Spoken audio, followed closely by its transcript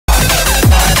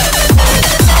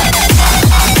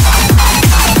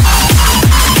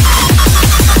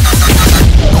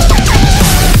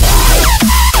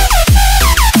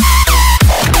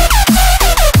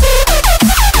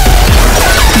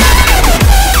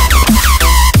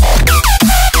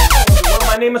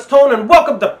is Tone, and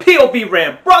welcome to POV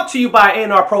RANT, brought to you by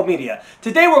A&R Pro Media.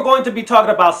 Today we're going to be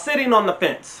talking about sitting on the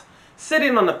fence.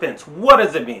 Sitting on the fence, what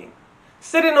does it mean?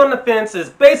 Sitting on the fence is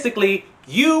basically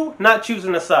you not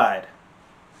choosing a side.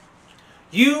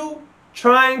 You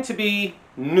trying to be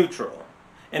neutral.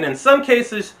 And in some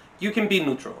cases, you can be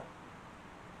neutral.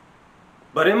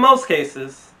 But in most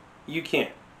cases, you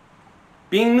can't.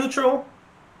 Being neutral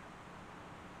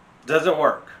doesn't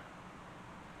work.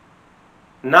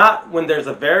 Not when there's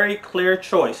a very clear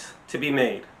choice to be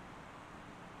made.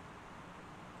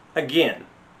 Again,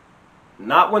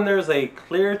 not when there's a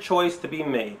clear choice to be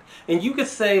made. And you could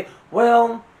say,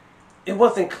 well, it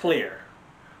wasn't clear.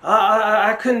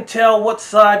 I couldn't tell what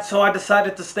side, so I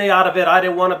decided to stay out of it. I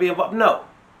didn't want to be involved. No.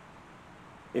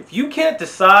 If you can't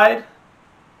decide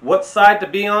what side to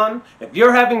be on, if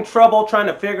you're having trouble trying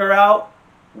to figure out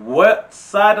what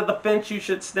side of the fence you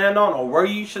should stand on or where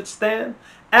you should stand,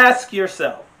 ask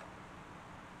yourself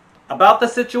about the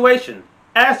situation.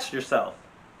 Ask yourself,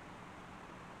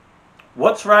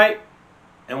 what's right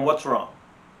and what's wrong?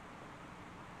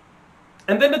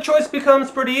 And then the choice becomes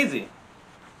pretty easy.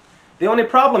 The only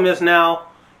problem is now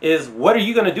is what are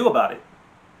you going to do about it?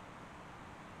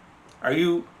 Are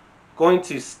you going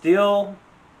to still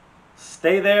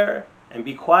stay there and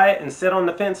be quiet and sit on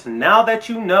the fence now that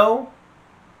you know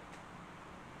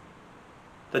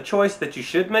the choice that you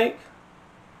should make?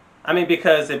 I mean,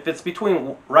 because if it's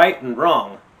between right and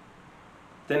wrong,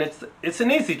 then it's an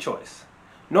easy choice.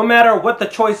 No matter what the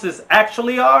choices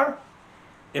actually are,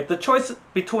 if the choice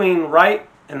between right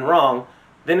and wrong,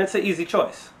 then it's an easy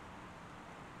choice.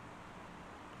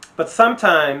 But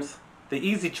sometimes the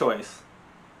easy choice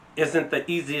isn't the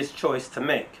easiest choice to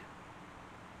make.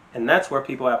 And that's where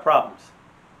people have problems.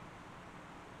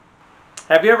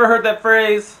 Have you ever heard that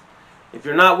phrase, if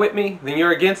you're not with me, then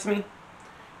you're against me?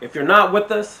 If you're not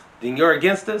with us, then you're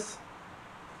against us?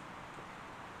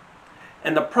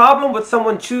 And the problem with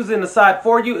someone choosing a side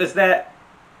for you is that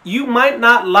you might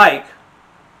not like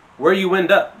where you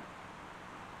end up.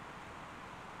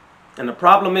 And the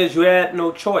problem is you had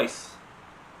no choice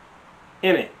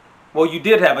in it. Well, you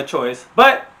did have a choice,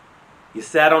 but you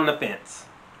sat on the fence.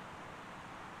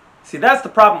 See, that's the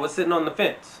problem with sitting on the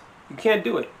fence. You can't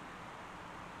do it.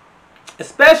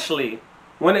 Especially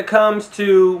when it comes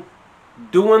to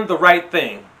doing the right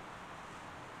thing.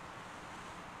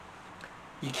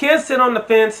 You can't sit on the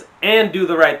fence and do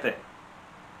the right thing.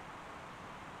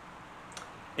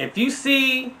 If you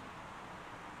see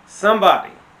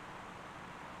somebody,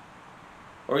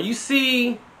 or you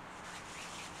see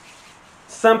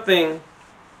something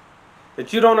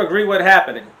that you don't agree with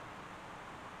happening,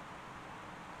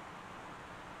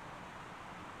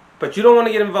 but you don't want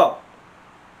to get involved,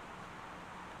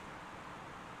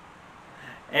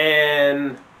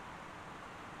 and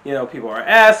you know, people are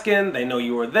asking, they know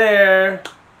you were there,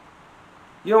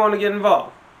 you don't want to get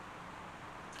involved.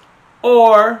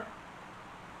 Or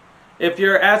if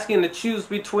you're asking to choose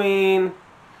between,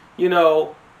 you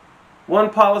know,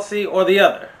 one policy or the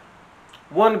other,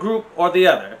 one group or the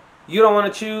other, you don't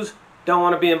want to choose, don't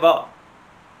want to be involved.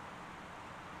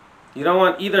 You don't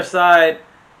want either side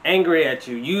angry at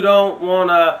you. You don't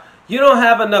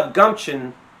have enough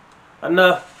gumption,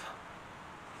 enough,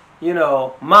 you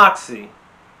know, moxie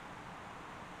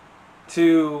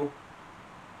to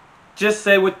just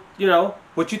say what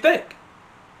you think.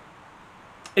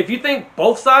 If you think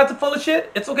both sides are full of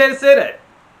shit, it's okay to say that.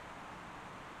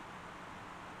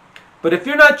 But if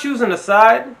you're not choosing a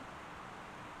side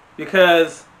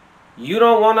because you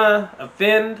don't want to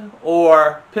offend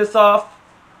or piss off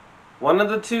one of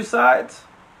the two sides,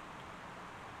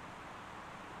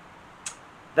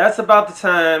 that's about the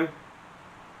time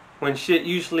when shit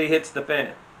usually hits the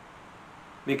fan.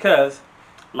 Because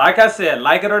like I said,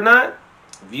 like it or not,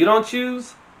 if you don't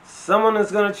choose, someone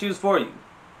is going to choose for you.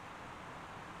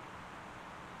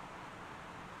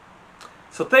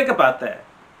 So think about that.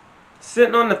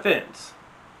 Sitting on the fence.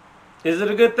 Is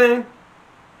it a good thing?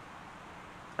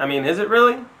 I mean, is it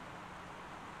really?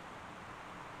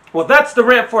 Well, that's the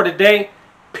rant for today.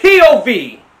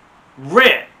 POV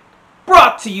RANT,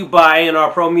 brought to you by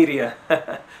A&R Pro Media.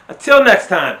 Until next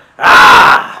time.